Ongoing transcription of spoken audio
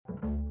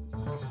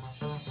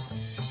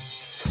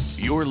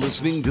You're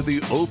listening to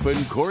the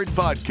Open Court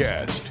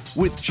Podcast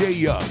with Jay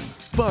Young,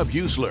 Bob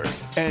Husler,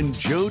 and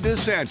Joe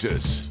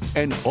DeSantis.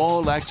 An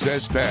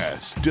all-access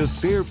pass to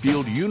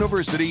Fairfield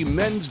University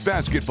men's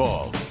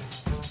basketball.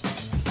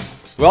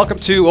 Welcome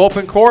to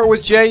Open Court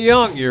with Jay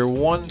Young, your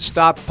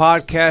one-stop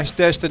podcast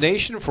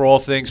destination for all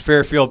things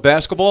Fairfield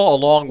basketball.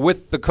 Along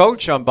with the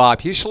coach, I'm Bob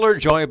Husler,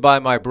 joined by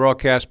my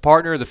broadcast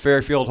partner, the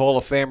Fairfield Hall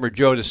of Famer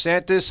Joe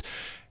DeSantis.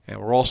 And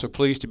we're also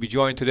pleased to be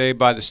joined today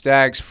by the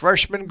Stags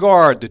freshman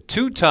guard, the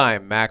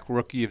two-time MAC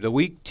Rookie of the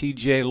Week,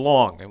 TJ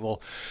Long. And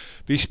we'll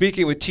be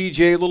speaking with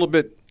TJ a little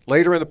bit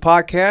later in the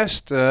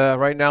podcast.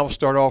 Right now we'll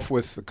start off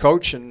with the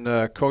coach.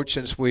 And Coach,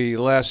 since we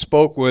last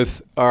spoke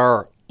with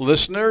our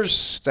listeners,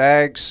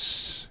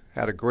 Stags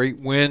had a great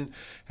win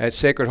at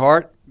Sacred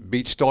Heart,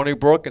 beat Stony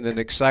Brook in an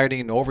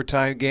exciting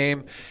overtime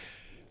game.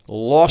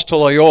 Lost to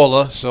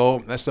Loyola, so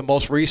that's the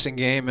most recent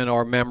game in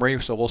our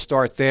memory, so we'll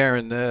start there.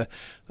 And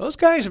those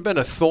guys have been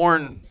a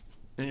thorn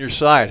in your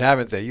side,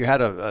 haven't they? You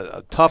had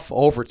a tough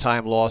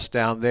overtime loss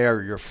down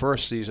there your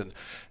first season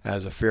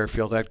as a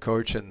Fairfield head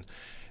coach, and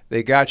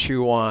they got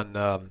you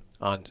on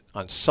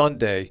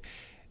Sunday.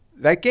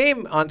 That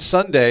game on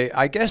Sunday,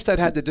 I guess that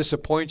had to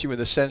disappoint you in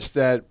the sense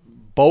that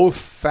both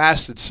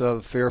facets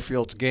of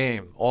Fairfield's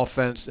game,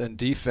 offense and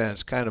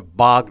defense, kind of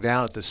bogged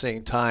down at the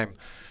same time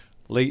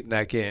late in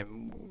that game.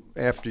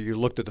 After you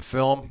looked at the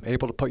film,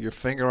 able to put your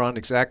finger on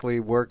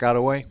exactly where it got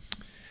away?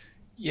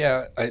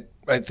 Yeah,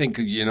 I think,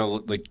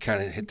 like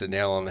kind of hit the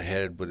nail on the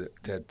head with it,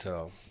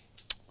 that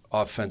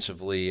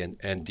offensively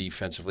and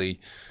defensively,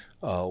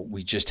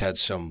 we just had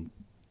some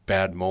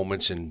bad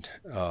moments and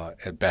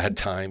at bad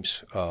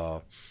times.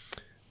 The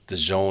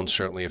zone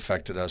certainly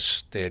affected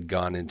us. They had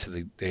come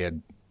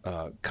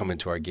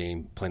into our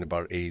game playing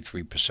about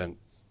 83%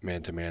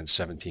 man-to-man,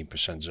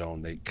 17%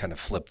 zone. They kind of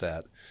flipped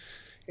that.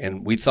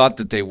 And we thought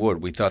that they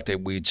would. We thought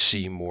that we'd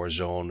see more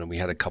zone, and we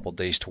had a couple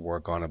days to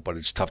work on it, but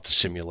it's tough to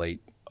simulate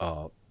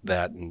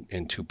that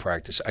into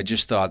practice. I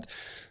just thought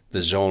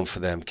the zone for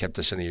them kept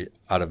us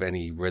out of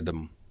any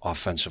rhythm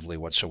offensively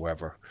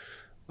whatsoever.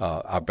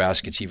 Our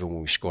baskets, even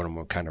when we scored them,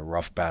 were kind of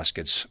rough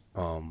baskets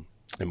and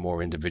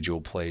more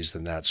individual plays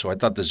than that. So I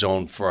thought the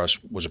zone for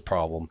us was a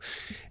problem.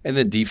 And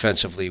then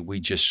defensively, we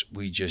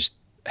just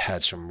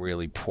had some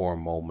really poor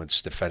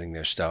moments defending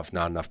their stuff,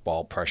 not enough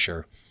ball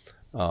pressure.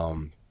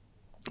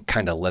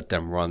 Kind of let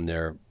them run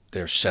their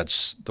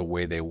sets the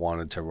way they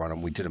wanted to run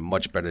them. We did a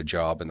much better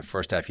job in the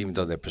first half, even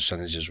though their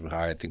percentages were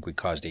high. I think we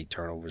caused 8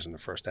 turnovers in the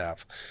first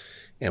half,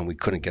 and we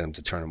couldn't get them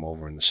to turn them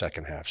over in the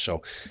second half.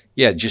 So,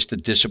 yeah, just a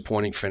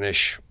disappointing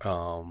finish.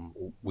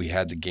 We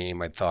had the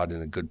game, I thought,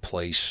 in a good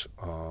place,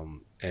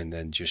 and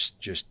then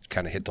just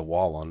kind of hit the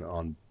wall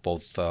on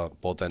both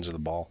ends of the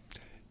ball.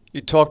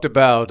 You talked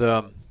about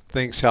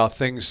how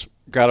things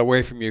got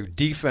away from you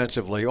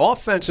defensively.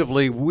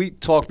 Offensively, we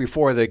talked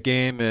before the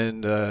game,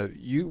 and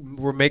you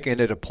were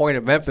making it a point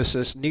of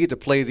emphasis, need to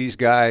play these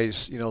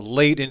guys,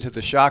 late into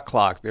the shot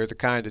clock. They're the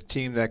kind of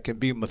team that can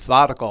be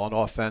methodical on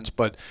offense,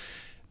 but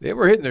they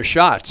were hitting their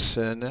shots,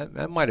 and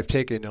that might have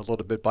taken a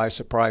little bit by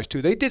surprise,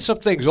 too. They did some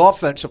things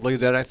offensively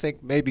that I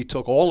think maybe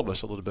took all of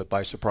us a little bit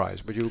by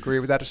surprise. Would you agree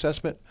with that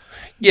assessment?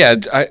 Yeah,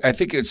 I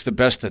think it's the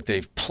best that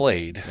they've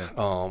played.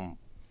 Yeah.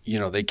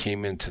 They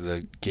came into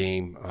the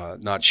game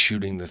not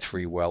shooting the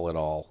three well at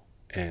all,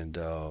 and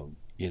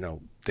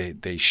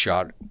they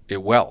shot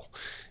it well.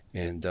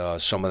 And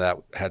some of that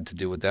had to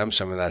do with them.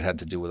 Some of that had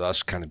to do with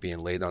us kind of being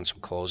late on some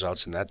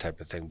closeouts and that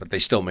type of thing. But they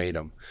still made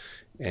them.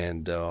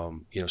 And,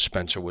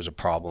 Spencer was a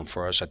problem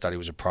for us. I thought he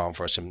was a problem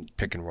for us in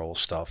pick-and-roll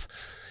stuff.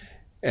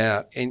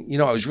 I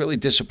was really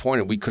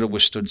disappointed. We could have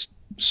withstood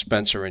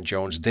Spencer and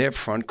Jones. Their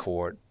front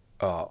court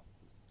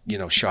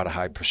shot a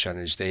high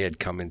percentage. They had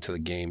come into the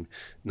game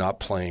not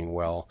playing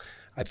well.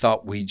 I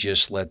thought we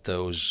just let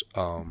those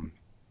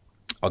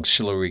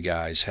auxiliary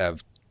guys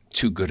have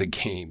too good of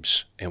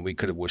games, and we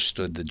could have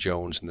withstood the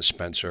Jones and the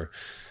Spencer.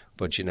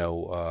 But,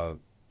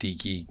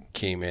 Deaky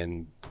came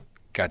in,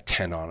 got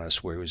 10 on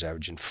us where he was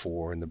averaging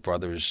 4, and the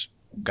brothers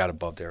got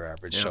above their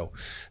average. Yeah. So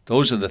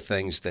those are the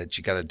things that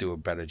you got to do a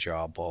better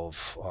job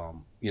of.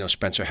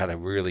 Spencer had a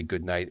really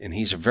good night, and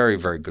he's a very,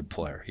 very good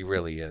player. He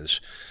really is.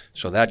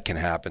 So that can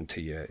happen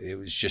to you. It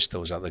was just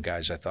those other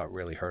guys I thought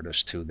really hurt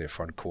us too, their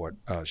front court,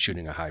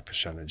 shooting a high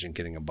percentage and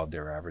getting above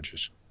their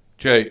averages.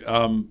 Jay,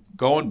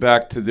 going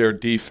back to their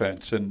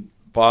defense, and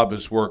Bob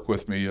has worked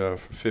with me for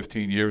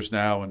 15 years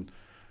now, and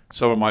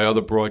some of my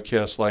other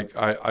broadcasts,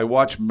 I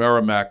watch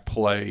Merrimack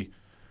play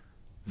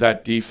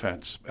that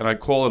defense, and I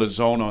call it a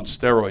zone on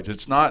steroids.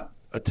 It's not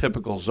a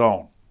typical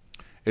zone.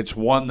 It's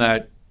one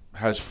that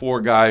has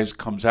 4 guys,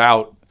 comes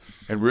out,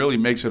 and really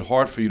makes it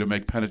hard for you to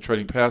make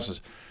penetrating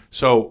passes.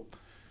 So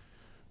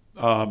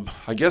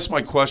I guess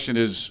my question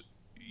is,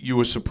 you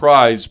were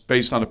surprised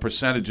based on the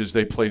percentages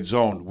they played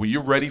zone. Were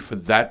you ready for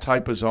that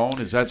type of zone?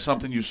 Is that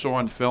something you saw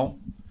on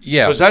film?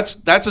 Yeah. Because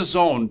that's a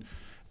zone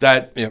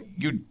that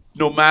you,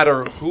 no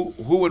matter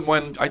who and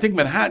when, I think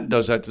Manhattan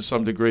does that to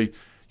some degree,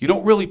 you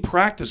don't really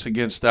practice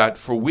against that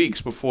for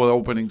weeks before the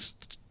openings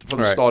for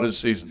the start of the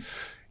season.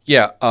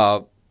 Yeah,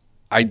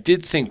 I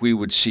did think we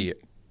would see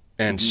it.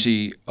 and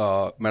see.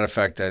 Matter of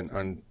fact,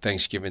 on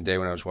Thanksgiving Day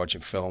when I was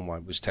watching film, I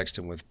was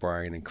texting with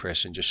Brian and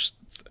Chris, and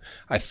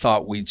I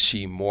thought we'd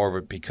see more of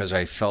it because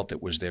I felt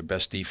it was their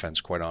best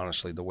defense, quite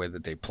honestly, the way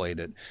that they played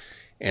it.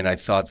 And I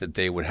thought that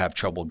they would have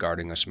trouble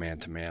guarding us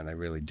man-to-man. I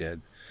really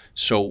did.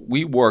 So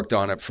we worked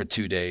on it for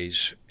 2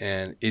 days,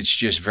 and it's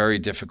just very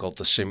difficult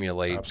to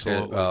simulate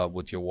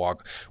with your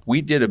walk.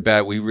 We did a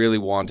bet. We really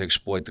wanted to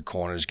exploit the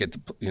corners, get to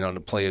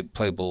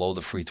play below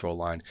the free throw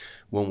line.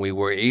 When we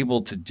were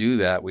able to do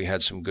that, we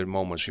had some good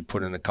moments. We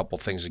put in a couple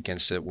things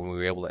against it. When we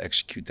were able to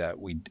execute that,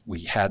 we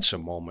had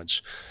some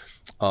moments.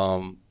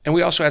 And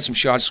we also had some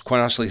shots, quite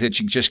honestly, that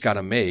you just got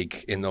to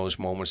make in those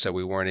moments that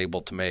we weren't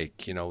able to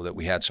make, that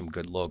we had some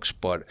good looks.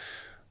 But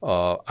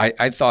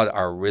I thought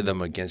our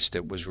rhythm against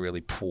it was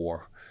really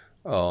poor.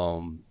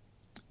 And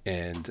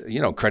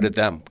credit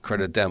them.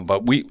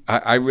 But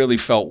I really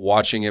felt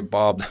watching it,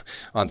 Bob,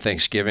 on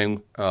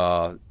Thanksgiving,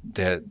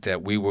 that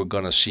we were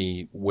going to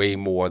see way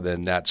more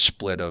than that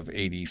split of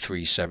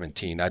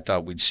 83-17. I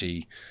thought we'd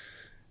see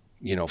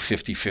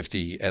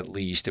 50-50 at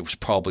least. It was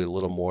probably a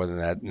little more than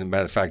that. As a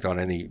matter of fact, on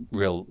any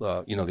real,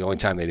 the only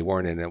time they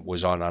weren't in it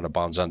was on out of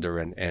bounds under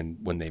and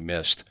when they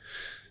missed.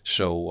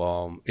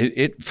 So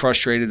it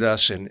frustrated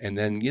us, and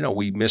then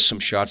we missed some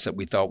shots that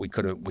we thought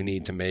we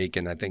needed to make,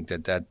 and I think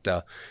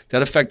that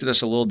affected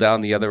us a little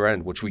down the other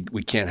end, which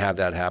we can't have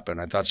that happen.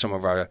 I thought some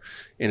of our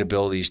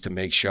inabilities to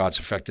make shots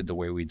affected the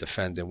way we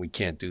defend, and we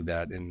can't do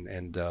that.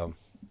 And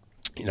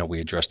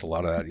we addressed a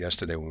lot of that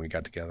yesterday when we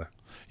got together.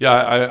 Yeah,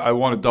 I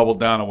want to double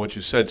down on what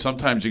you said.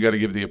 Sometimes you got to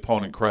give the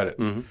opponent credit.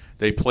 Mm-hmm.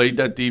 They played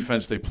that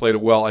defense. They played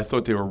it well. I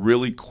thought they were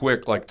really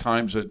quick. Like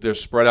times that they're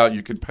spread out,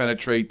 you can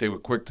penetrate. They were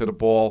quick to the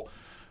ball.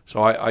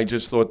 So I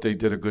just thought they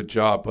did a good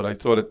job. But I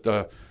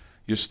thought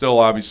you still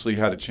obviously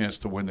had a chance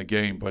to win the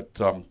game. But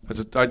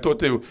I thought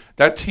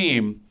that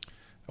team,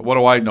 what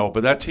do I know?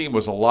 But that team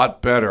was a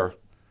lot better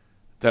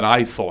than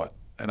I thought.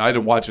 And I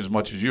didn't watch as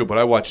much as you, but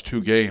I watched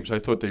 2 games. I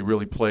thought they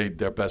really played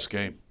their best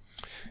game.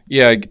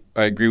 Yeah,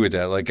 I agree with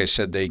that. Like I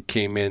said, they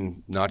came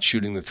in not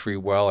shooting the 3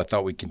 well. I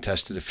thought we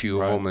contested a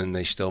few of them, and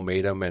they still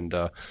made them. And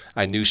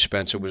I knew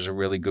Spencer was a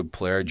really good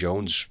player.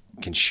 Jones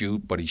can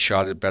shoot, but he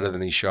shot it better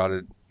than he shot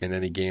it in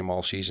any game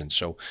all season.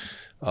 So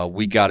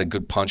we got a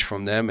good punch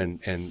from them.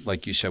 And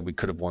like you said, we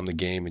could have won the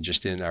game, and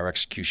just our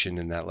execution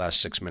in that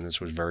last 6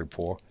 minutes was very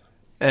poor.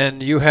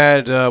 And you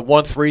had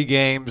won 3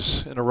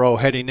 games in a row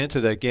heading into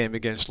that game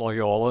against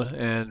Loyola,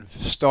 and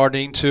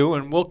starting to,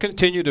 and we'll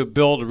continue to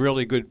build a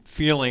really good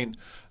feeling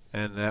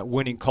and that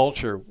winning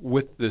culture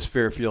with this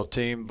Fairfield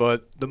team.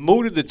 But the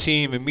mood of the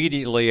team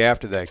immediately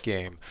after that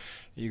game,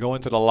 you go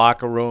into the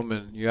locker room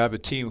and you have a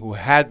team who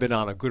had been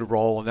on a good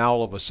roll and now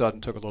all of a sudden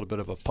took a little bit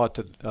of a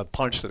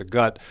punch to the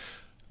gut.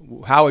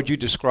 How would you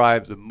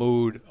describe the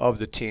mood of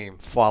the team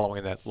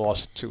following that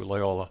loss to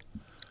Loyola?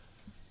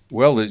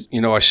 Well,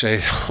 I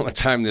say all the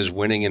time, there's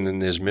winning and then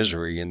there's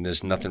misery, and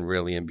there's nothing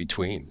really in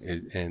between.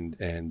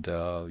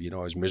 I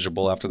was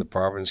miserable after the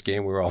Providence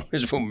game. We were all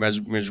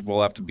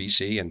miserable after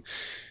BC, and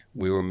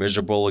we were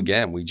miserable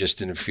again. We just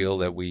didn't feel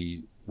that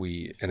we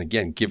and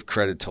again, give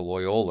credit to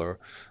Loyola,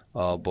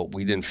 but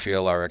we didn't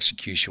feel our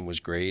execution was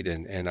great,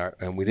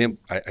 and we didn't.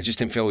 I just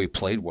didn't feel we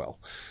played well.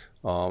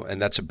 And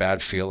that's a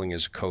bad feeling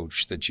as a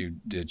coach, that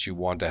you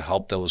want to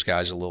help those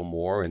guys a little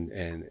more,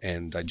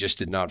 and I just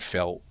did not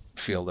feel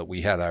that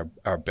we had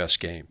our best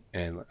game.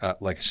 And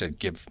like I said,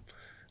 give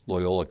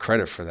Loyola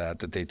credit for that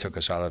they took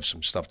us out of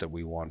some stuff that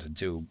we wanted to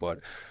do. But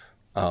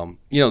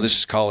this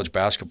is college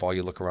basketball.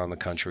 You look around the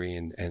country,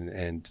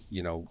 and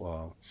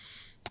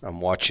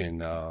I'm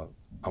watching a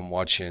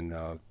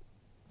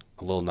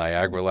little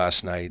Niagara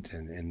last night,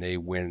 and they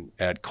win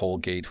at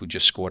Colgate, who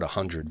just scored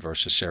 100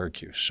 versus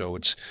Syracuse. So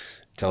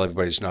tell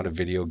everybody it's not a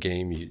video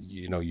game.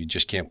 You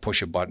just can't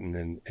push a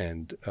button,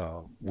 and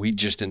we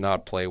just did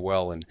not play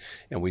well, and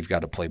we've got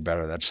to play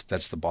better.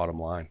 That's the bottom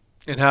line.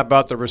 And how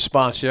about the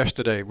response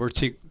yesterday? We're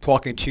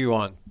talking to you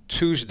on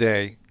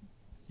Tuesday.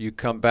 You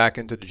come back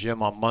into the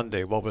gym on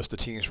Monday. What was the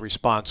team's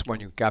response when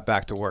you got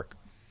back to work?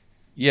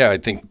 Yeah, I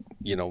think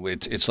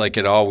it's like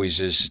it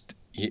always is.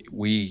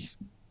 We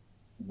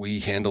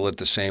handle it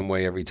the same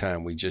way every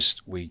time.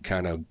 We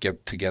kind of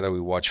get together. We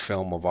watch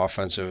film of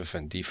offensive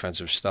and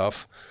defensive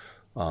stuff.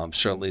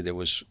 Certainly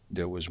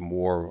there was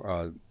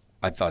more,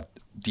 I thought,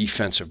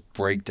 defensive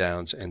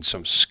breakdowns and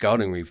some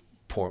scouting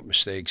report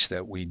mistakes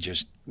that we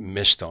just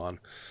missed on,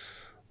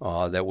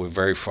 that were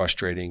very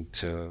frustrating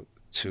to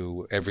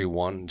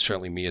everyone,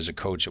 certainly me as a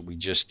coach, that we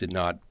just did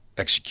not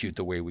execute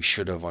the way we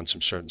should have on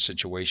some certain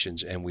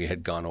situations, and we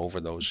had gone over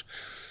those.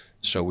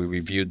 So we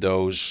reviewed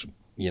those,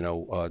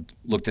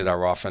 looked at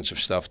our offensive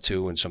stuff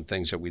too, and some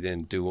things that we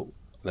didn't do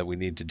that we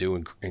need to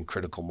do in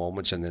critical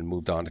moments, and then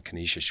moved on to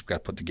Canisius. You've got to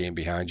put the game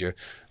behind you,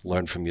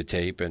 learn from your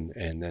tape, and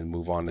then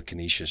move on to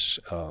Canisius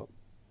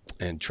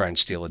and try and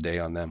steal a day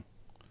on them.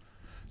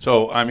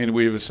 So,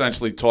 we've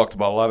essentially talked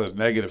about a lot of the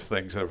negative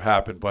things that have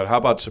happened, but how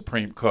about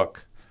Supreme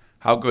Cook?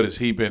 How good has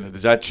he been?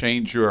 Does that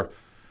change your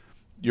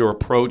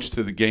approach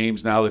to the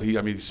games now that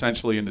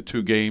essentially in the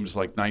 2 games,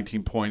 like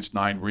 19 points,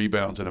 9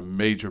 rebounds, and a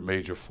major,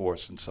 major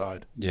force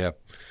inside? Yeah.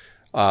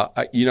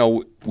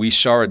 We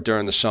saw it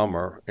during the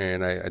summer,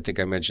 and I think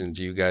I mentioned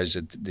to you guys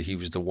that he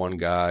was the one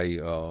guy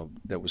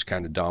that was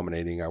kind of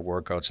dominating our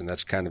workouts, and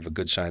that's kind of a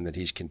good sign that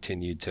he's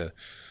continued to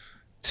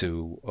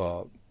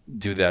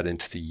do that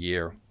into the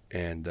year.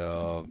 And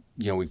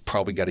we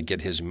probably got to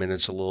get his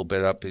minutes a little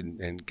bit up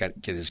and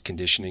get his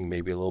conditioning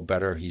maybe a little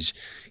better.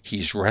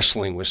 He's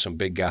wrestling with some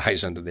big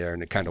guys under there,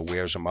 and it kind of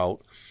wears him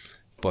out.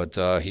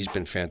 But he's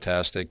been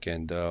fantastic,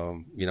 and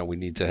we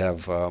need to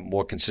have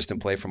more consistent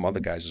play from other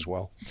guys as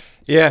well.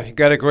 Yeah, he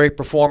got a great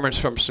performance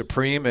from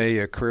Supreme,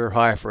 a career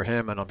high for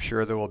him, and I'm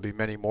sure there will be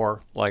many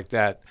more like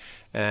that.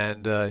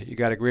 And you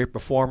got a great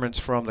performance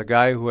from the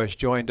guy who has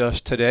joined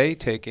us today,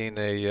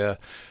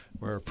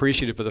 we're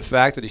appreciative of the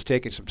fact that he's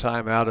taking some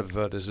time out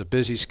of his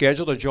busy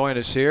schedule to join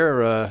us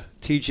here.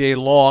 T.J.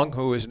 Long,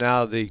 who is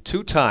now the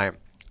two-time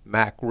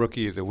MAC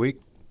Rookie of the Week,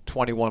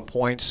 21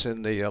 points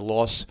in the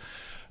loss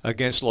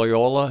against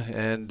Loyola.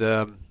 And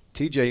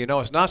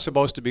TJ, it's not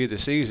supposed to be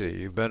this easy.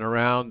 You've been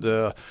around,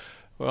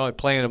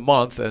 playing a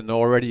month, and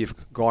already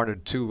you've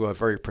garnered two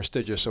very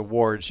prestigious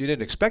awards. You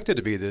didn't expect it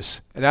to be this,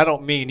 and I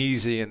don't mean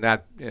easy in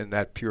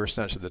that pure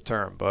sense of the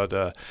term.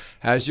 But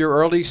has your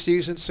early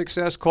season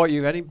success caught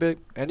you any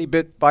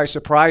bit by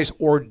surprise,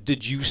 or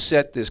did you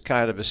set this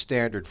kind of a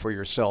standard for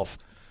yourself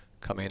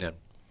coming in?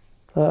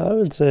 I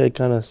would say I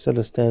kind of set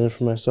a standard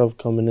for myself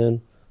coming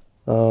in.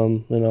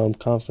 I'm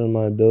confident in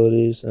my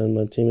abilities, and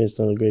my teammates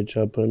done a great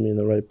job putting me in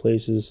the right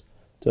places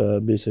to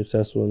be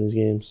successful in these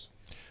games.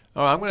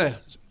 All right, I'm going to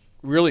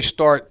really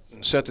start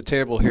and set the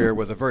table here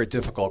with a very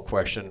difficult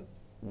question.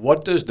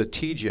 What does the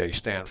TJ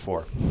stand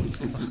for?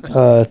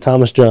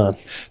 Thomas John.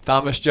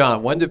 Thomas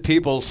John. When did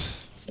people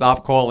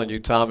stop calling you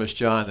Thomas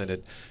John and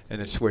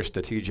it switched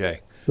to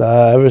TJ?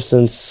 Ever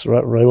since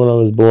right when I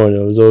was born,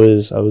 I was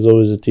always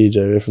a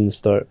TJ right from the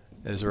start.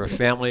 Is there a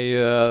family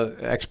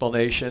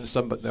explanation?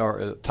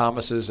 Or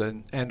Thomases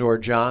and or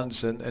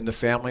Johns in the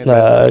family?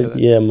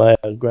 Yeah, my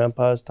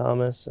grandpa's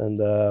Thomas, and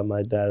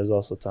my dad is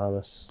also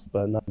Thomas,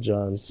 but not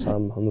Johns.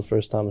 I'm the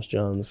first Thomas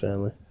John in the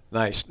family.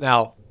 Nice.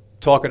 Now,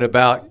 talking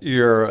about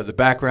the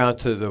background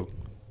to the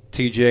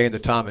TJ and the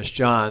Thomas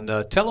John,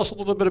 tell us a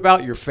little bit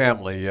about your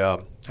family.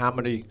 How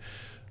many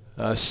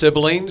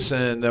siblings,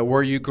 and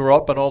where you grew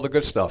up, and all the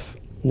good stuff.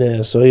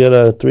 Yeah, so I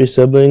got 3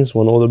 siblings,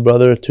 1 older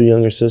brother, 2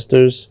 younger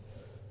sisters.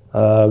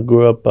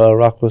 Grew up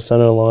Rockwell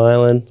Center, Long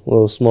Island, a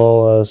little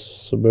small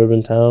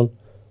suburban town.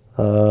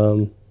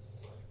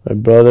 My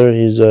brother,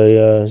 he's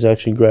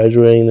actually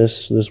graduating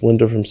this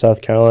winter from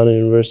South Carolina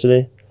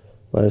University.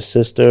 My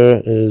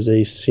sister is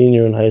a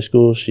senior in high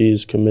school.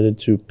 She's committed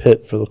to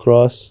Pitt for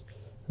lacrosse.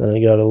 Then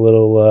I got a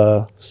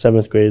little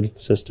 7th grade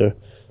sister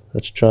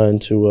that's trying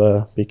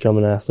to become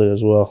an athlete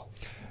as well.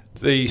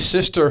 The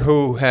sister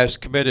who has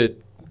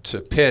committed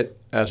to Pitt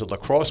as a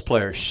lacrosse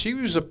player, she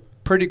was a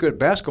pretty good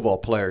basketball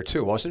player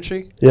too, wasn't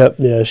she? Yep,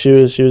 yeah, she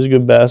was a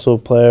good basketball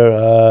player.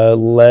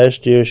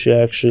 Last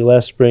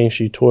spring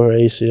she tore her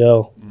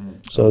ACL.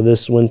 So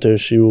this winter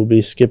she will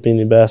be skipping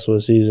the basketball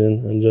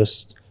season and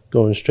just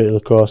going straight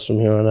lacrosse from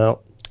here on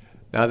out.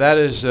 Now that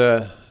is,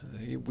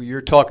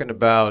 you're talking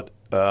about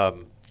a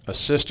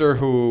sister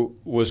who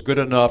was good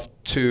enough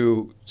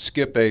to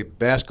skip a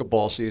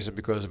basketball season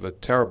because of a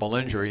terrible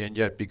injury and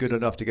yet be good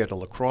enough to get a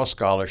lacrosse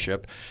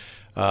scholarship.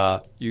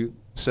 You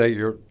say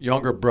your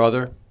younger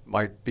brother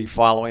might be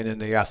following in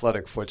the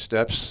athletic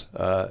footsteps.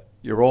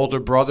 Your older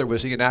brother,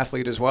 was he an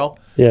athlete as well?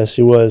 Yes,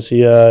 he was.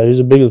 He was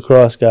a big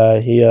lacrosse guy.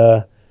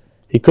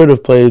 He could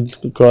have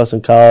played lacrosse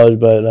in college,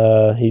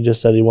 but he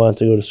just said he wanted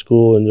to go to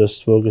school and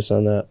just focus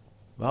on that.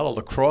 A lot of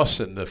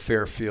lacrosse in the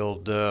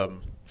Fairfield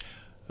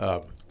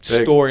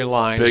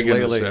storylines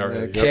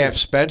lately. Cam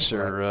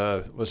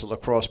Spencer was a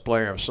lacrosse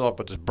player himself,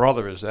 but his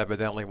brother is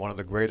evidently one of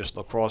the greatest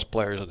lacrosse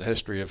players in the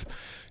history of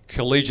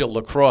collegiate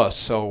lacrosse.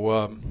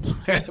 So,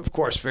 and of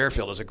course,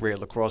 Fairfield is a great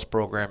lacrosse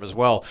program as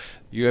well.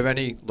 You have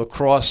any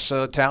lacrosse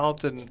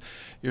talent in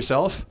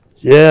yourself?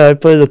 Yeah, I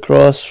played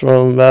lacrosse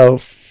from about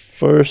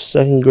 1st,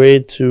 2nd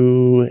grade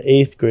to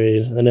 8th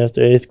grade. And after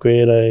 8th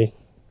grade,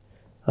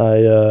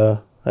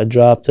 I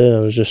dropped it. And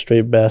it was just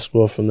straight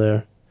basketball from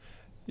there.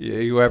 Were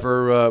you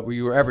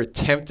ever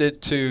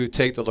tempted to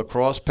take the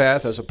lacrosse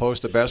path as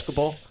opposed to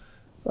basketball?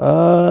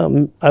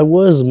 I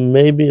was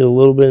maybe a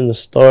little bit in the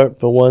start,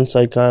 but once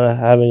I kind of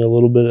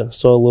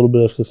saw a little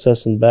bit of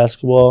success in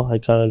basketball, I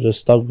kind of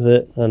just stuck with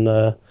it, and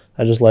I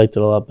just liked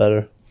it a lot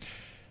better.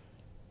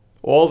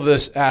 All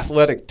this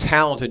athletic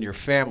talent in your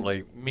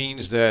family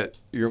means that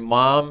your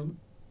mom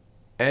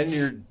and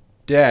your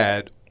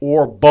dad,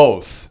 or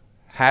both,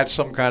 had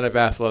some kind of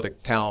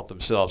athletic talent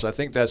themselves. I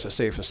think that's a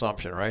safe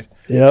assumption, right?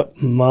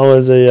 Yep. Mom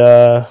was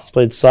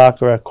played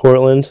soccer at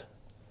Cortland.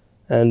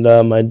 And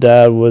my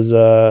dad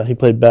he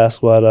played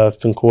basketball at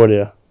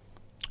Concordia.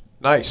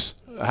 Nice.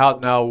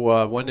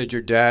 When did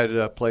your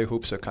dad play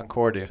hoops at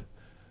Concordia?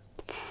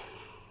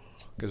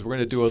 Because we're going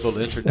to do a little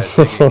internet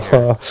digging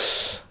here.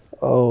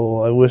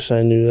 Oh, I wish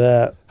I knew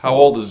that. How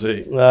old is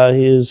he?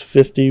 He is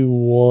 52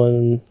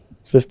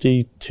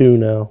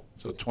 now.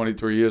 So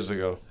 23 years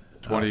ago.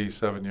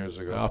 27 years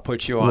ago. I'll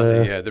put you on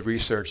the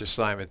research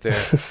assignment there.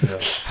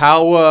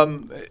 How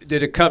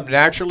did it come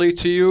naturally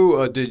to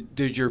you?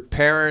 Did your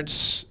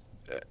parents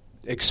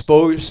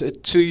expose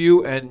it to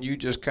you, and you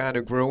just kind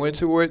of grew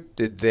into it?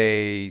 Did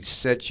they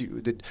set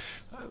you?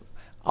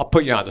 I'll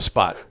put you on the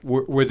spot.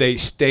 Were they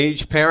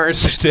stage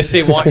parents? Did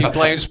they want you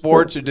playing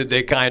sports, or did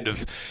they kind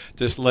of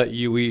just let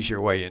you ease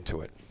your way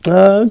into it?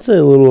 I'd say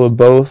a little of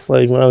both.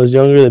 Like when I was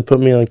younger, they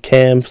put me on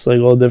camps, like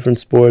all different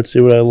sports,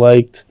 see what I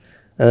liked.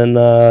 And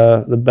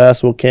the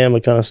basketball camp, I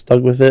kind of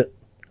stuck with it.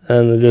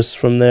 And just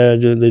from there,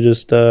 they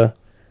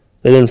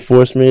didn't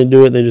force me to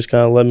do it. They just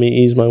kind of let me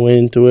ease my way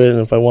into it.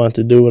 And if I wanted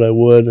to do it, I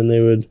would.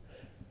 And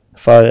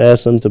if I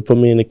asked them to put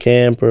me in a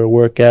camp or a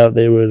workout,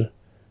 they would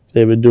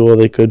do all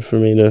they could for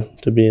me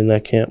to be in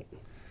that camp.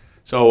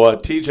 So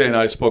TJ and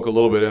I spoke a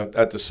little bit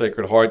at the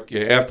Sacred Heart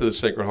game, after the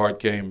Sacred Heart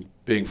game,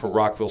 being for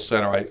Rockville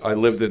Center. I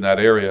lived in that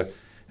area,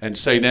 and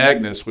St.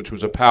 Agnes, which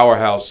was a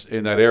powerhouse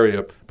in that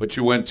area, but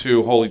you went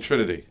to Holy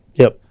Trinity.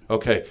 Yep.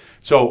 Okay.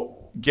 So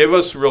give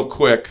us real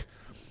quick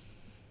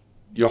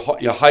your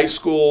high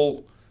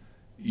school,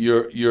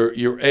 your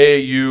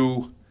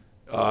AAU,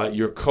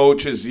 your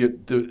coaches,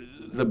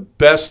 the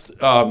best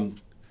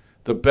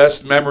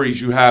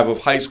memories you have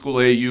of high school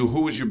AAU.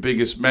 Who was your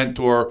biggest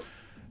mentor?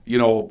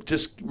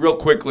 Just real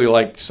quickly,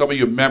 like some of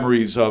your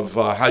memories of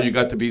how you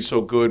got to be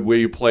so good, where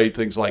you played,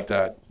 things like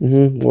that.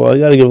 Mm-hmm. Well, I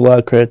got to give a lot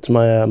of credit to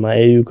my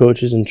AAU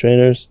coaches and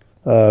trainers.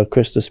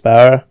 Chris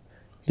DeSpara,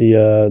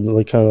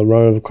 the kind of the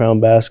runner of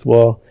Crown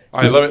basketball.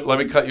 All right, let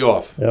me cut you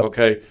off. Yep.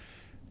 Okay.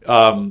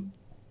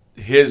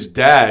 His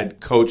dad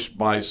coached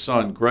my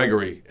son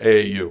Gregory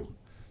AAU,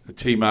 the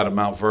team out of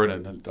Mount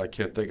Vernon, and I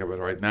can't think of it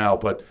right now.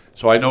 But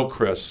so I know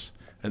Chris,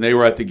 and they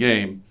were at the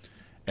game.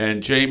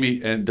 And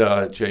Casey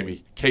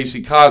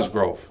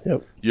Cosgrove,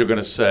 yep. You're going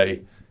to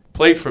say,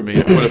 played for me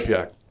at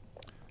Quinnipiac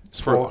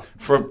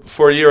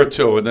for a year or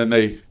two, and then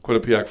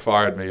Quinnipiac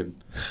fired me. And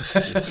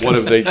what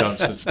have they done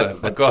since then?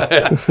 But go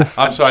ahead.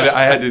 I'm sorry,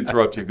 I had to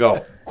interrupt you.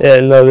 Go. Yeah,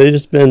 no, they've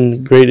just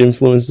been great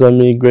influences on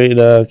me, great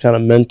kind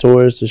of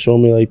mentors to show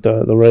me like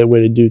the right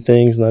way to do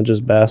things, not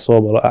just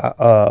basketball, but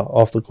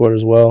off the court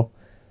as well.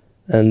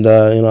 And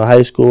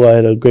high school, I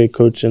had a great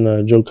coach in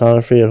Joe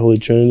Conifrey at Holy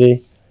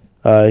Trinity.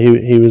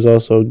 He was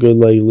also a good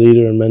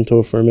leader and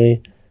mentor for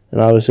me,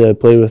 and obviously I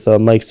played with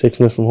Mike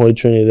Sixsmith from Holy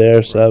Trinity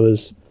there, so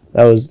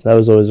that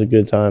was always a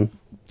good time.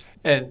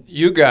 And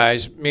you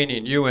guys,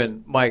 meaning you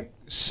and Mike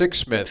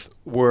Sixsmith,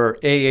 were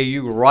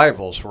AAU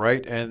rivals,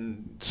 right?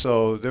 And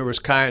so there was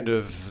kind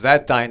of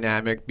that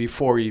dynamic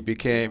before you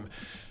became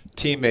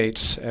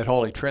teammates at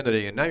Holy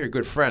Trinity, and now you're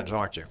good friends,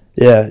 aren't you?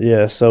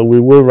 Yeah. So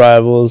we were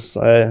rivals.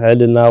 I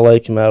did not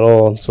like him at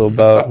all until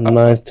about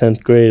 9th,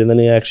 10th grade, and then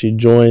he actually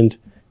joined.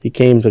 He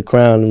came to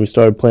Crown, and we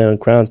started playing on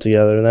Crown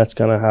together, and that's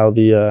kind of how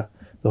the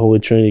Holy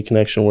Trinity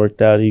connection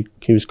worked out. He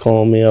was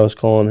calling me, I was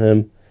calling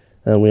him,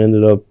 and we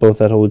ended up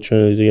both at Holy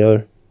Trinity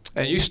together.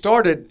 And you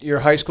started your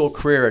high school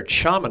career at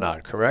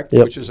Chaminade, correct?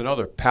 Yep. Which is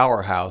another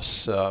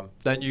powerhouse.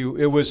 Then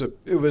it was a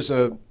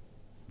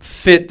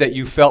fit that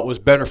you felt was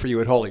better for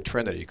you at Holy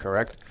Trinity,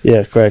 correct?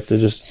 Yeah, correct.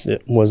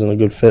 It wasn't a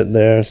good fit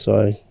there,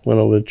 so I went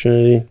over to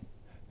Trinity.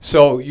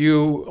 So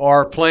you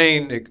are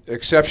playing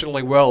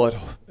exceptionally well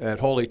at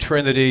Holy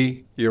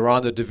Trinity. You're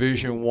on the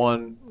Division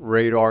I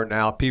radar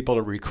now. People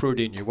are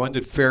recruiting you. When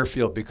did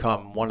Fairfield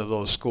become one of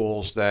those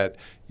schools that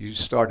you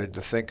started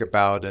to think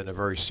about in a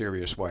very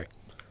serious way?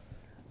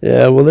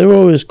 Yeah, well, they were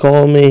always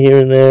calling me here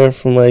and there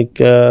from I'd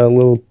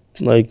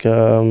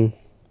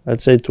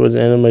say towards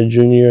the end of my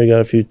junior year, I got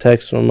a few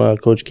texts from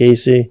Coach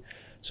Casey.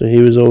 So he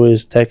was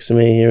always texting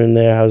me here and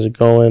there, how's it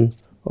going?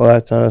 All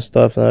that kind of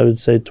stuff. And I would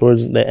say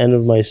towards the end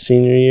of my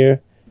senior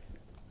year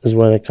is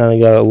when it kind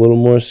of got a little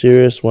more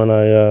serious, when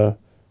I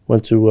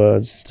went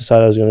to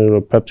decide I was going to go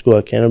to prep school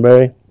at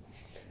Canterbury.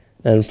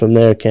 And from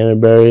there,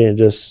 Canterbury, it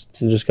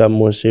just got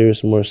more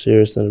serious and more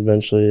serious, and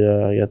eventually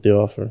I got the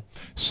offer.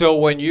 So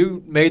when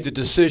you made the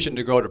decision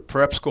to go to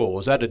prep school,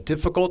 was that a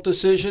difficult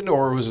decision,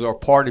 or was there a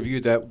part of you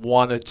that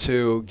wanted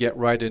to get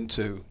right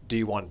into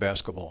D1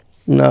 basketball?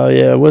 No,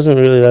 yeah, it wasn't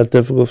really that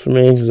difficult for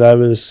me because I had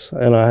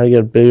to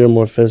get bigger,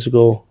 more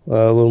physical,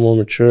 a little more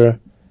mature.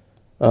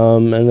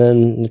 And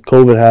then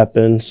COVID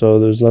happened, so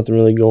there was nothing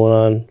really going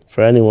on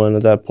for anyone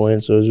at that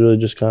point. So it was really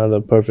just kind of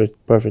the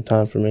perfect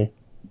time for me.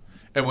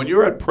 And when you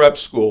were at prep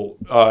school,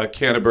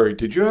 Canterbury,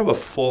 did you have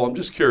I'm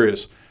just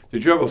curious,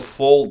 did you have a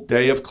full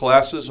day of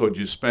classes, or did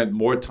you spend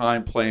more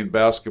time playing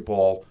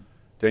basketball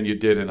than you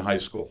did in high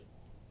school?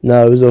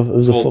 No, it was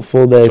a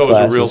full day of classes. So it was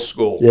a real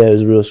school? Yeah, it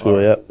was a real school,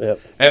 right. Yep.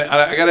 And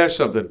I got to ask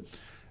something,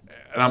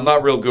 and I'm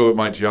not real good with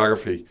my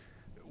geography.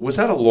 Was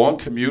that a long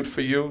commute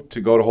for you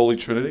to go to Holy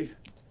Trinity?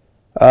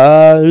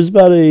 It was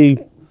about a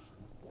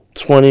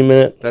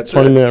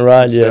 20-minute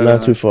ride,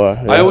 not too far.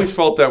 Yeah. I always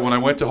felt that when I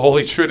went to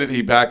Holy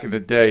Trinity back in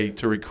the day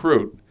to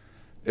recruit,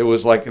 it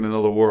was like in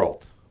another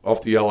world,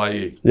 off the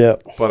LIE. Yeah.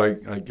 But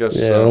I guess...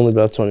 Yeah, only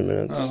about 20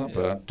 minutes. Not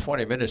bad.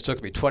 20 minutes.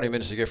 Took me 20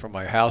 minutes to get from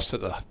my house to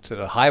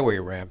the highway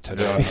ramp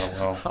today.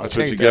 That's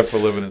what you get for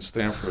living in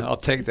Stanford. I'll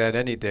take that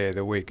any day of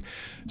the week.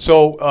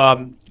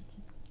 So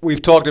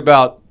we've talked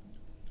about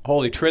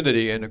Holy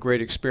Trinity and a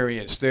great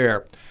experience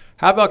there.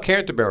 How about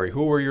Canterbury?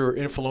 Who were your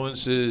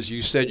influences?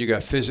 You said you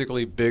got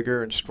physically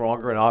bigger and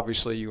stronger, and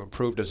obviously you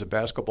improved as a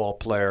basketball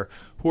player.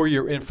 Who are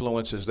your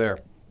influences there?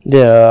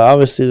 Yeah,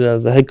 obviously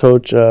the head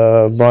coach,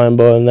 Brian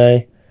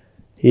Bonet,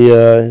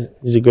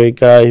 he's a great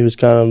guy. He was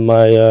kind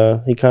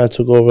of he kind of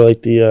took over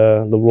like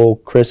the role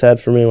Chris had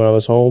for me when I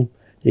was home.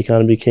 He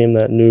kind of became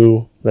that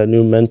new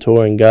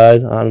mentor and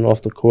guide on and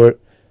off the court.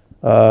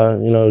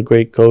 A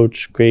great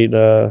coach, great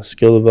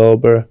skill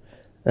developer,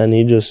 and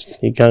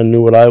he kind of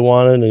knew what I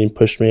wanted, and he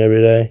pushed me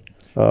every day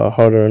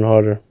harder and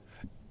harder.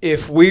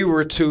 If we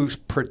were to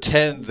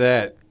pretend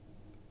that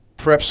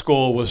prep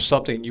school was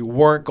something you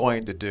weren't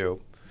going to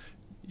do,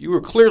 you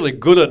were clearly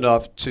good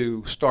enough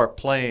to start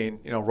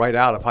playing, right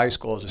out of high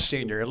school as a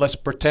senior. And let's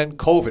pretend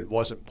COVID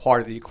wasn't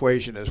part of the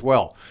equation as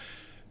well.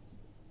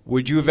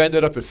 Would you have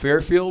ended up at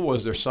Fairfield?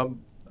 Was there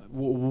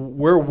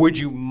where would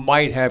you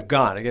might have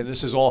gone? Again,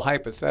 this is all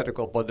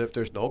hypothetical, but if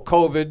there's no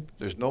COVID,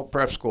 there's no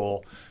prep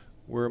school,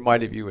 where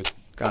might have you have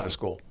gone to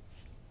school?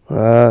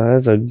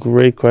 That's a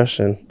great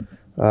question.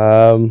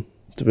 To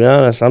be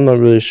honest, I'm not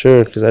really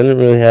sure because I didn't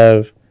really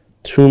have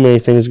too many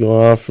things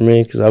going on for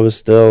me because I was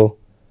still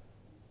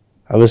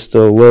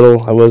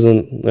little. I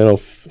wasn't,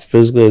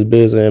 physically as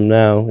big as I am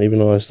now, even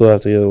though I still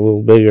have to get a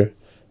little bigger.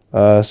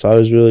 So I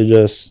was really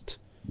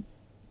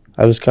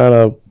I was kind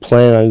of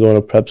planning on going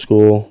to prep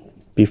school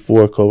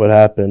before COVID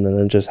happened, and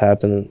then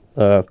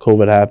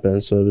COVID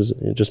happened, so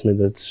it just made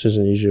the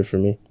decision easier for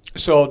me.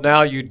 So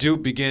now you do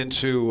begin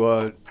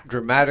to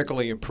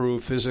dramatically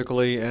improve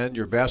physically and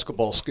your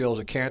basketball skills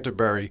at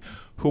Canterbury.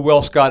 Who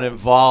else got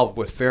involved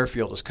with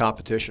Fairfield as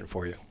competition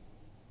for you?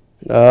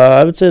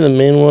 I would say the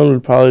main one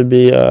would probably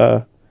be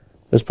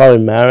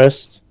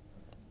Marist.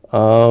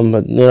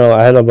 But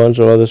I had a bunch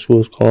of other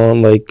schools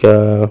calling, like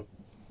a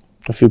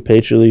few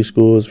Patriot League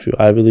schools, a few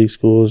Ivy League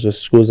schools,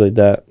 just schools like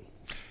that.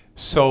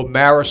 So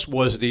Marist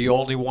was the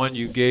only one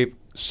you gave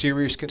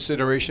serious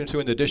consideration to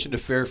in addition to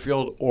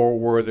Fairfield, or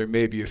were there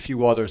maybe a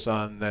few others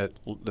on that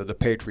the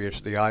Patriots,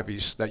 the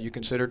Ivies, that you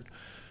considered?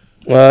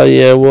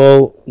 Yeah,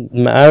 well,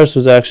 Marist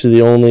was actually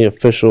the only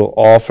official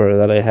offer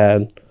that I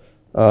had.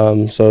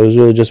 So it was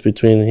really just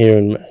between here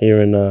and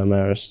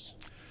Marist.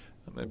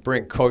 I'm going to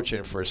bring Coach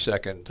in for a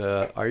second.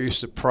 Are you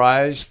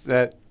surprised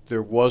that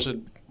there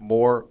wasn't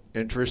more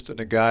interest in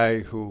a guy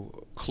who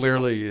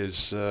clearly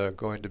is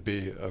going to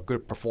be a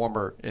good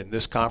performer in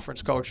this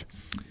conference, Coach?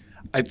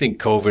 I think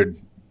COVID,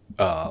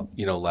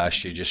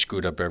 last year just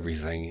screwed up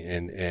everything.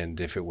 And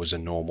if it was a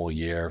normal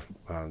year,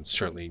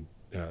 certainly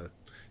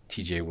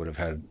TJ would have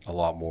had a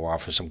lot more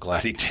offers. I'm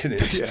glad he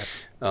didn't. Yeah.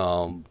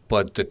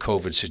 But the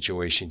COVID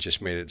situation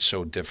just made it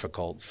so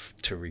difficult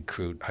to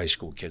recruit high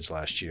school kids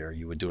last year.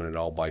 You were doing it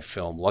all by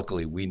film.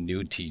 Luckily, we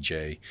knew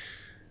TJ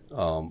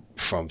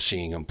from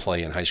seeing him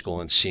play in high school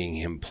and seeing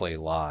him play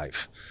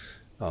live.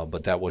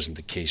 But that wasn't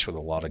the case with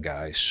a lot of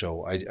guys.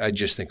 So I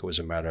just think it was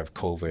a matter of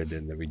COVID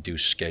and the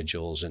reduced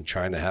schedules and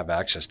trying to have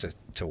access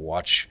to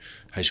watch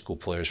high school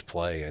players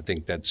play. I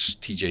think that's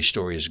TJ's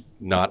story is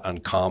not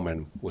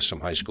uncommon with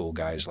some high school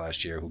guys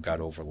last year who got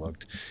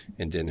overlooked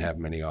and didn't have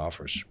many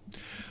offers.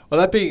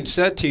 Well, that being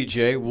said,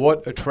 TJ,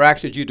 what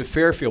attracted you to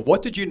Fairfield?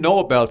 What did you know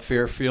about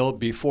Fairfield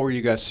before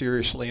you got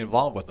seriously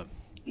involved with them?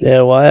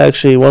 Yeah, well,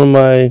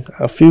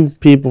 a few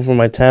people from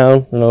my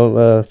town,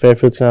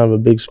 Fairfield's kind of a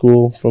big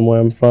school from where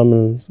I'm from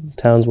and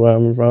towns where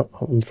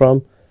I'm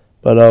from.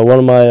 But one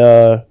of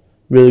my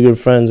really good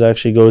friends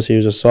actually goes here.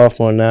 He's a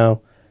sophomore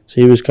now. So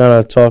he was kind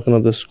of talking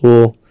up the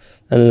school.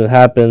 And it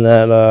happened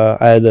that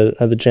I had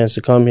the chance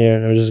to come here.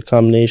 And it was just a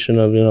combination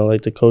of,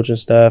 like the coaching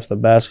staff, the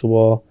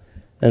basketball,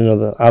 and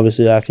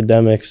obviously the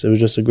academics. It was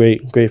just a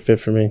great fit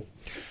for me.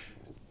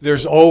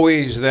 There's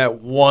always that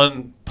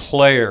one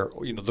player,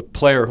 the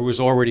player who is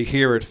already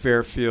here at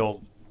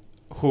Fairfield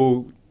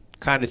who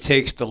kind of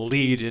takes the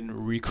lead in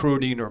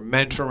recruiting or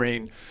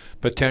mentoring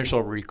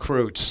potential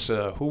recruits.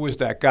 Who was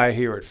that guy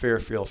here at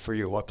Fairfield for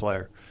you? What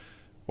player?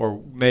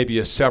 Or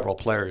maybe several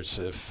players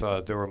if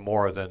there were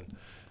more than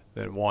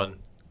one.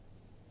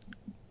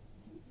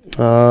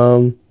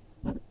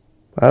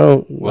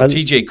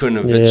 TJ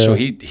couldn't have, so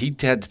he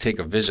had to take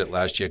a visit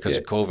last year because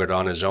of COVID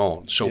on his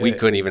own. So we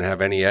couldn't even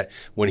have any.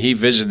 When he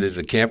visited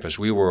the campus,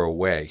 we were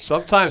away.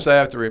 Sometimes I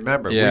have to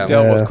remember we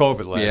dealt with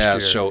COVID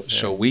last year.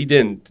 So we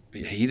didn't.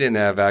 He didn't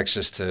have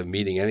access to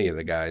meeting any of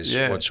the guys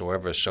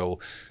whatsoever. So,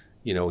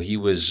 he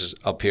was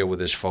up here with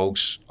his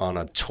folks on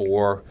a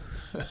tour.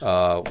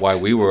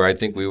 While I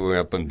think we were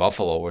up in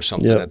Buffalo or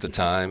something at the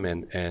time,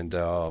 and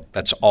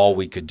that's all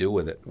we could do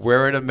with it.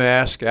 Wearing a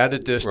mask at a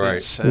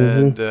distance, right.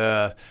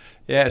 And.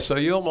 So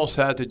you almost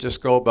had to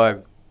just go by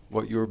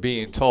what you were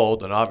being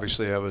told, and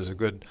obviously that was a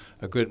good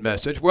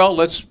message. Well,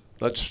 let's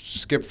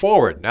skip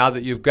forward. Now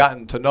that you've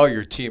gotten to know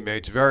your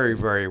teammates very,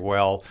 very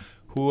well,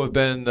 who have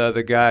been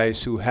the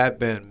guys who have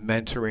been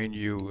mentoring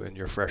you in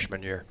your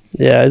freshman year?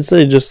 Yeah, I'd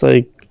say just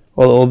like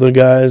all the older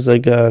guys,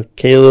 like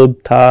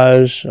Caleb,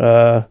 Taj,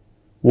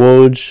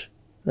 Woj,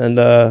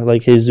 and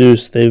like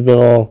Jesus. They've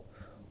been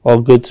all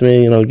good to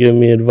me, giving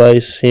me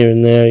advice here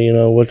and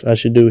there, what I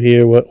should do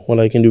here, what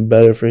I can do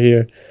better for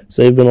here.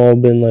 So they've all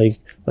been like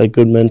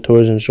good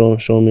mentors and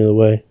showing me the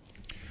way.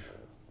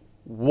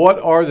 What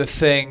are the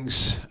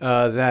things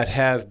that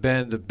have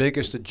been the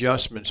biggest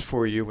adjustments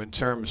for you in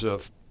terms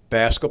of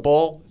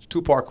basketball? It's a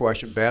two-part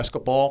question,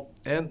 basketball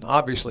and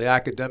obviously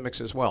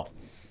academics as well.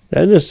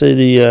 I'd just say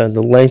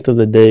the length of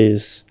the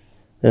days.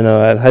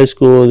 At high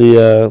school,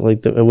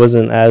 it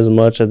wasn't as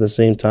much at the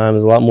same time.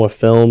 There's a lot more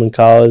film in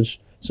college,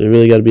 so you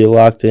really got to be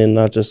locked in,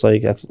 not just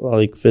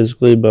like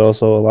physically, but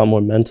also a lot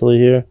more mentally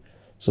here.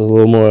 So it's a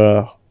little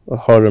more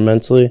harder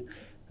mentally,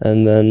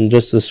 and then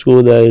just the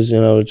school days,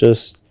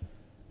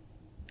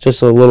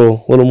 just a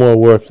little more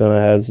work than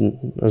I had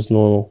as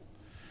normal.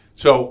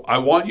 So I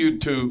want you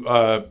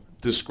to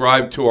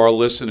describe to our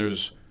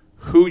listeners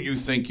who you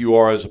think you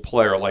are as a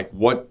player. Like,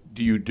 what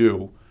do you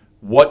do?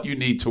 What you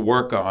need to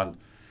work on?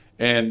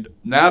 And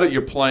now that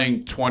you're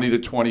playing 20 to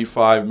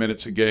 25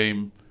 minutes a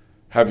game,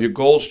 have your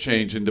goals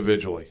changed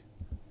individually?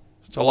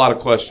 It's a lot of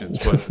questions,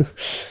 but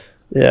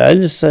yeah, I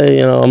just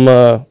say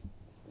I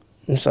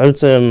would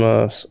say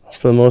I'm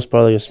for the most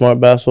part like a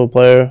smart basketball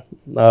player.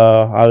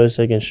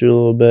 Obviously, I can shoot a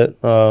little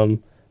bit,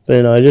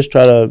 but I just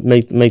try to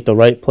make the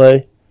right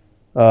play.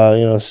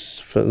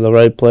 For the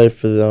right play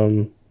for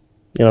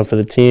for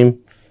the team.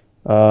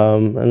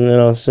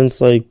 And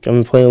since I've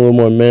been playing a little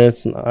more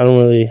minutes, I don't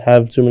really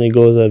have too many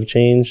goals that have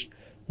changed.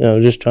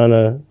 Just trying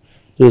to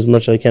do as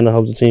much as I can to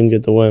help the team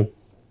get the win.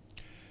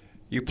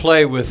 You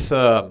play with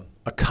a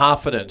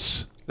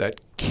confidence that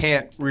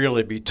can't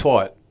really be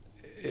taught.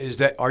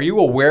 Are you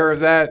aware of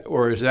that,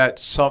 or is that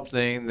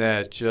something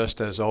that just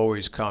has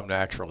always come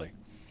naturally?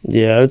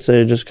 Yeah, I would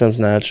say it just comes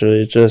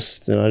naturally. It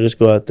just I just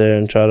go out there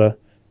and try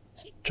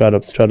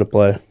to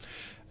play.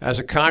 As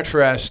a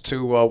contrast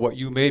to what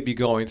you may be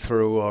going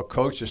through,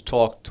 Coach has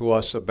talked to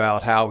us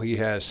about how he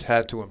has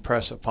had to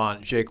impress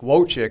upon Jake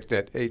Wojcik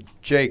that, hey,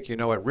 Jake,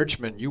 at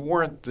Richmond, you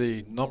weren't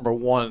the number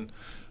one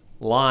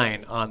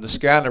line on the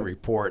scouting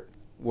report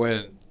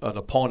when an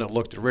opponent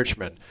looked at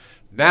Richmond.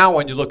 Now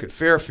when you look at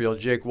Fairfield,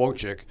 Jake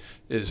Wojcik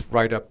is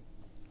right up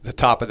the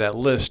top of that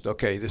list.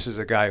 Okay, this is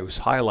a guy who's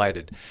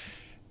highlighted.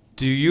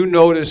 Do you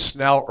notice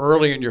now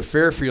early in your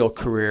Fairfield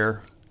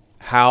career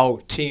how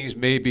teams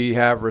maybe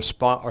are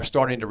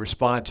starting to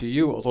respond to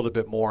you a little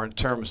bit more in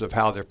terms of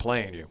how they're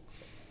playing you?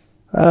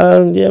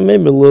 Yeah,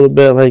 maybe a little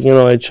bit.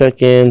 I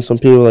check in. Some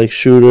people like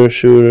shooter.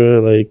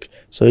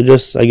 So I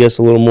guess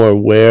a little more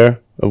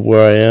aware of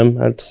where I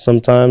am at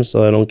sometimes,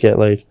 so I don't get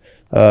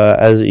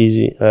as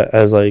easy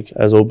as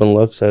open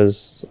looks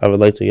as I would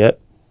like to get.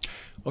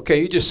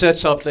 Okay, you just said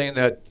something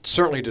that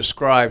certainly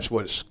describes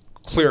what's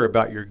clear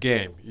about your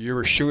game.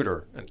 You're a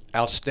shooter, an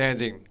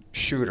outstanding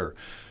shooter,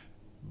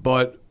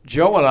 but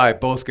Joe and I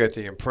both get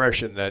the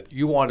impression that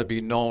you want to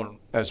be known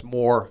as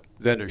more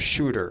than a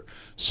shooter.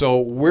 So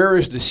where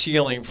is the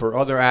ceiling for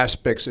other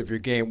aspects of your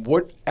game?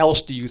 What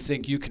else do you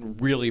think you can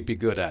really be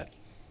good at?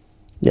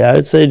 Yeah,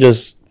 I'd say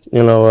just,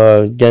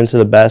 getting to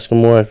the basket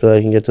more. I feel like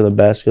I can get to the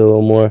basket a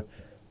little more.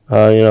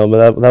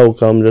 But that will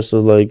come just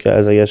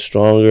as I get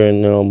stronger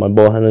and, my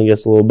ball handling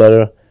gets a little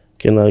better.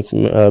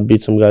 Can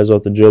beat some guys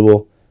off the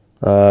dribble,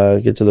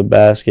 get to the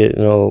basket,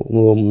 a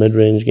little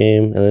mid-range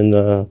game, and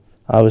then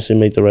obviously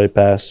make the right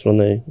pass when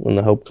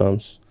the help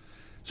comes.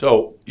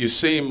 So you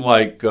seem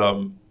like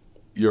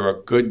you're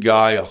a good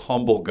guy, a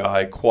humble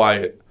guy,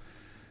 quiet.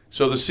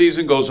 So the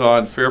season goes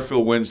on.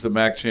 Fairfield wins the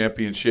MAC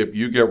championship.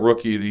 You get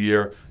Rookie of the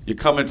Year. You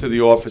come into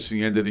the office at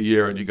the end of the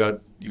year, and you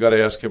got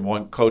to ask him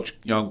one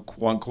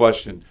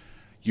question.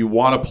 You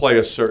want to play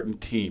a certain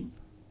team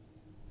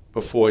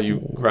before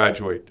you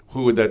graduate.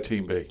 Who would that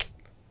team be?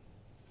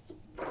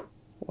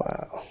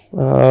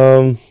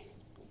 Wow.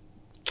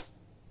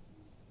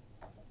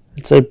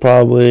 I'd say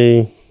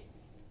probably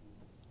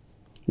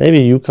maybe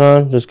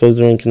UConn, just because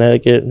they're in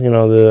Connecticut.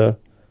 They're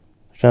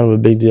kind of a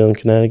big deal in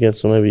Connecticut,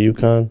 so maybe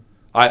UConn.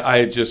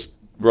 I just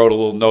wrote a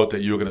little note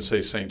that you were going to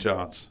say St.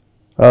 John's.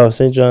 Oh,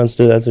 St. John's,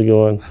 too. That's a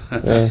good one.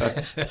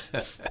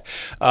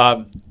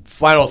 Yeah.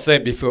 Final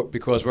thing,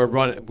 because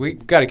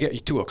we've got to get you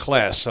to a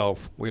class, so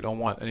we don't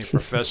want any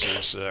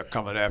professors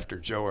coming after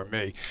Joe or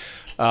me.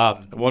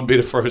 It wouldn't be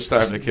the first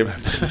time they came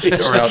after me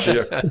around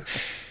here.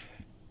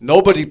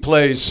 Nobody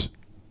plays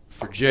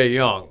for Jay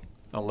Young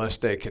unless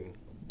they can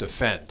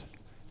defend.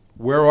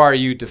 Where are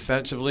you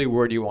defensively?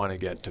 Where do you want to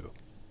get to?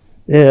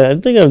 Yeah, I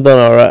think I've done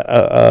all right,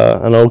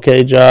 an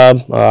okay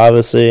job.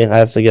 Obviously, I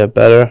have to get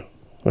better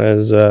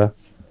as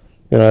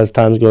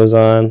time goes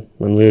on.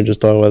 And we were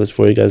just talking about this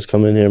before you guys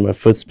come in here. My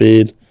foot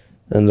speed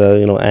and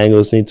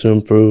angles need to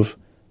improve.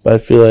 But I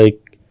feel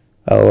like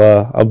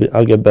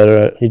I'll get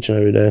better each and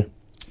every day.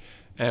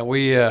 And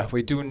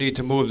we do need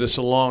to move this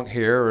along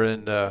here.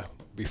 And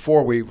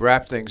before we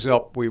wrap things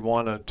up, we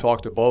want to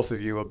talk to both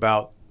of you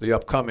about the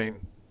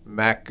upcoming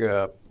MAC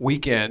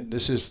weekend.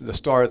 This is the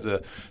start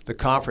of the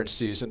conference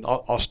season.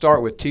 I'll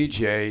start with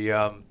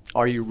TJ.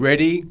 Are you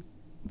ready?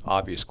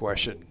 Obvious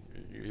question.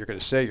 You're going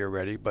to say you're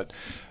ready, but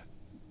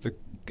the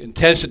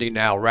intensity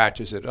now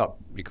ratchets it up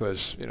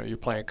because you're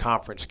playing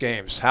conference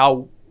games.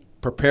 How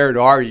prepared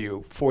are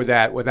you for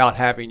that without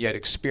having yet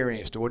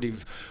experienced it?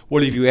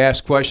 What have you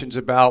asked questions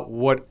about?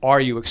 What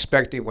are you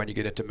expecting when you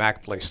get into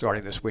MAC play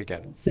starting this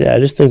weekend? Yeah, I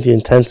just think the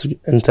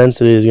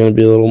intensity is going to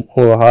be a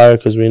little higher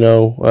because we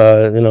know,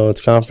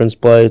 it's conference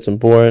play. It's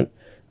important.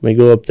 We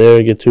go up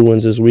there, get 2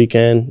 wins this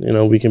weekend.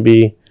 We can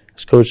be,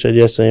 as Coach said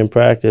yesterday in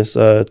practice,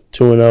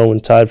 2-0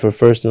 and tied for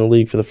first in the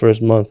league for the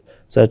first month.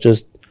 So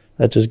that's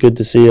just good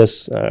to see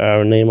us,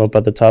 our name up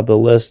at the top of the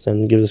list,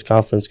 and give us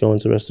confidence going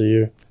into the rest of the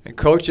year. And,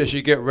 Coach, as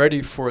you get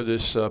ready for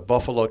this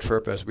Buffalo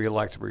trip, as we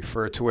like to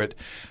refer to it,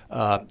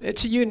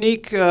 it's a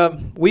unique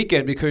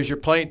weekend because you're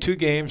playing 2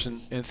 games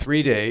in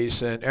 3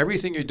 days, and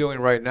everything you're doing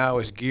right now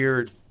is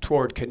geared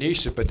toward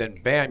Canisius, but then,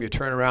 bam, you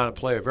turn around and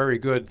play a very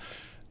good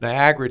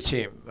Niagara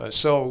team.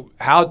 So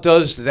how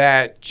does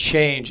that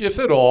change, if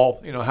at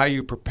all, how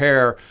you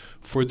prepare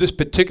for this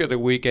particular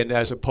weekend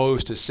as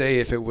opposed to, say,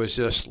 if it was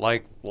just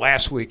like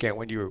last weekend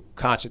when you were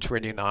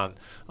concentrating on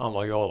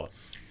Loyola?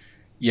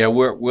 Yeah,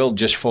 we'll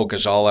just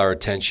focus all our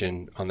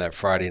attention on that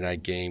Friday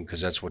night game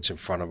because that's what's in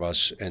front of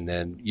us. And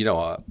then,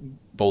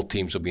 both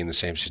teams will be in the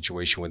same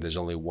situation where there's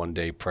only 1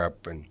 day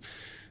prep. And,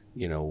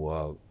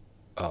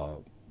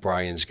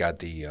 Brian's got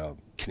the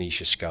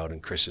Canisius scout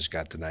and Chris has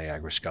got the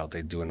Niagara scout.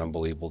 They do an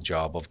unbelievable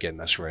job of getting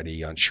us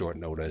ready on short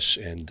notice.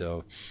 And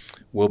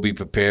we'll be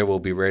prepared. We'll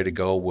be ready to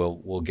go.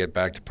 We'll get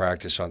back to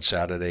practice on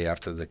Saturday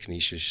after the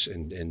Canisius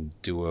and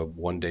do a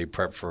 1 day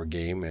prep for a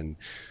game. And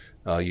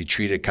you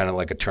treat it kind of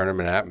like a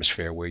tournament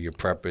atmosphere where your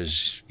prep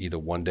is either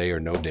 1 day or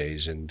no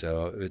days, and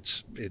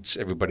it's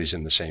everybody's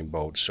in the same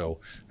boat. So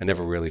I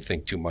never really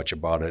think too much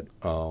about it,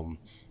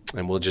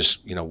 and we'll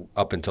just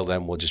up until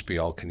then we'll just be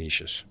all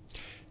Canisius.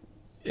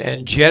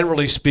 And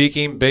generally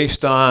speaking,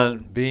 based on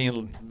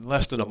being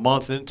less than a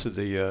month into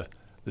the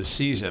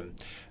season,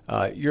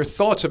 your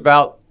thoughts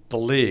about the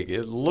league?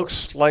 It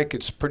looks like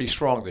it's pretty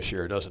strong this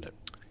year, doesn't it?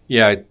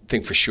 Yeah, I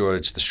think for sure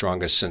it's the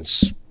strongest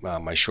since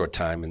my short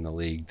time in the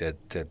league. That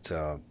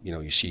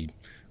you see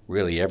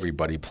really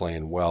everybody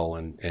playing well,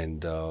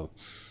 and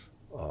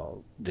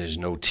there's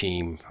no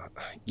team,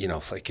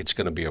 like it's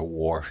going to be a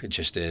war. It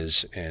just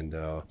is, and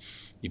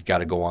you've got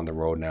to go on the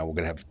road now. We're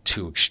going to have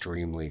 2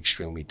 extremely,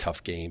 extremely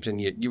tough games, and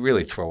you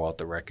really throw out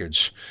the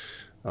records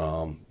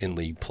in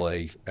league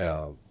play.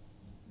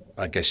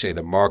 Like I say,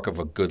 the mark of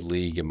a good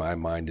league in my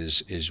mind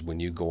is when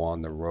you go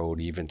on the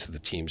road, even to the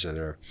teams that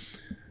are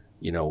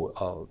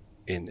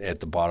at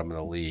the bottom of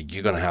the league,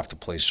 you're going to have to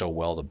play so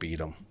well to beat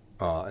them,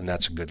 and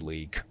that's a good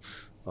league.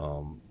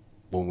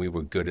 When we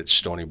were good at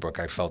Stony Brook,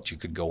 I felt you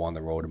could go on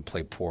the road and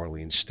play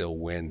poorly and still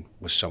win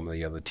with some of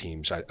the other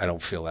teams. I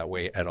don't feel that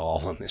way at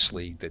all in this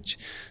league. We're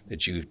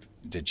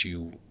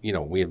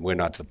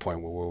not to the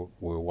point where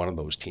we're one of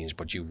those teams,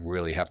 but you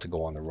really have to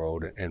go on the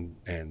road,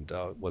 and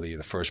whether you're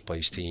the first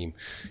place team,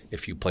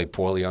 if you play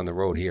poorly on the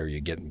road here,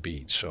 you're getting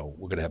beat. So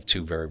we're going to have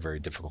 2 very, very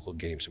difficult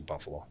games in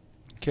Buffalo.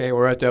 Okay,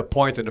 we're at that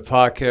point in the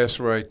podcast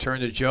where I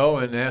turn to Joe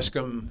and ask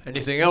him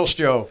anything else,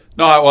 Joe.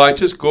 No, I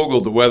just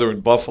Googled the weather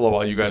in Buffalo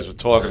while you guys were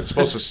talking. It's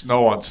supposed to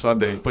snow on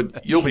Sunday,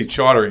 but you'll be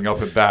chartering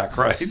up and back,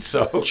 right?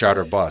 So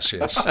charter bus,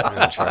 yes.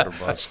 Charter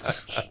bus.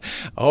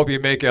 I hope you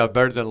make out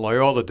better than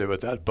Loyola did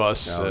with that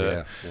bus.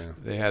 Yeah.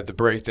 They had the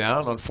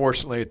breakdown.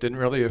 Unfortunately, it didn't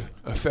really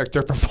affect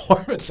their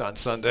performance on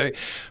Sunday.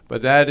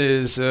 But that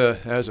is,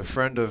 as a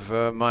friend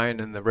of mine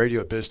in the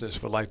radio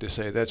business would like to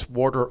say, that's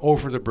water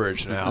over the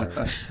bridge now.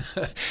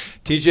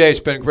 TJ, it's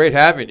been great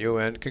having you,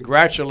 and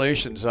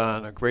congratulations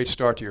on a great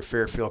start to your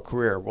Fairfield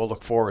career. We'll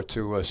look forward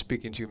to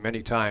speaking to you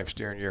many times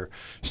during your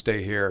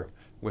stay here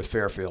with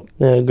Fairfield.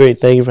 Yeah,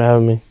 great. Thank you for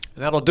having me.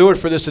 And that'll do it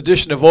for this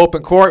edition of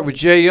Open Court with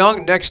Jay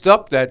Young. Next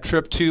up, that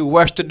trip to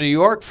Western New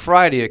York,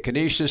 Friday at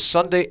Canisius,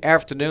 Sunday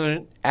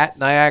afternoon at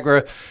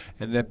Niagara,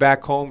 and then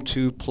back home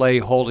to play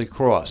Holy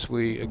Cross.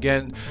 We,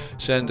 again,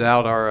 send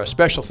out our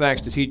special thanks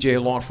to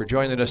TJ Long for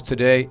joining us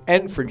today,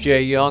 and for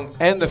Jay Young,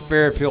 and the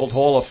Fairfield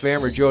Hall of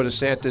Famer Joe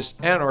DeSantis,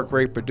 and our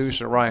great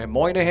producer Ryan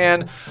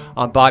Moynihan.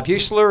 I'm Bob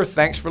Huesler.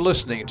 Thanks for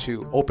listening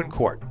to Open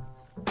Court.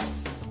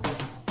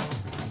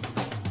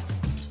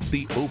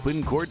 The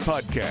Open Court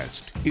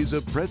Podcast is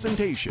a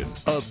presentation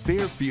of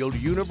Fairfield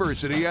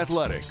University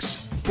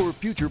Athletics. For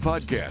future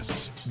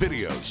podcasts,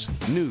 videos,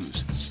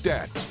 news,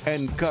 stats,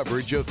 and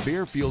coverage of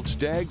Fairfield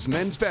Stags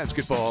men's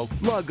basketball,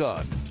 log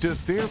on to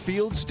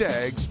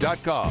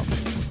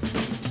fairfieldstags.com.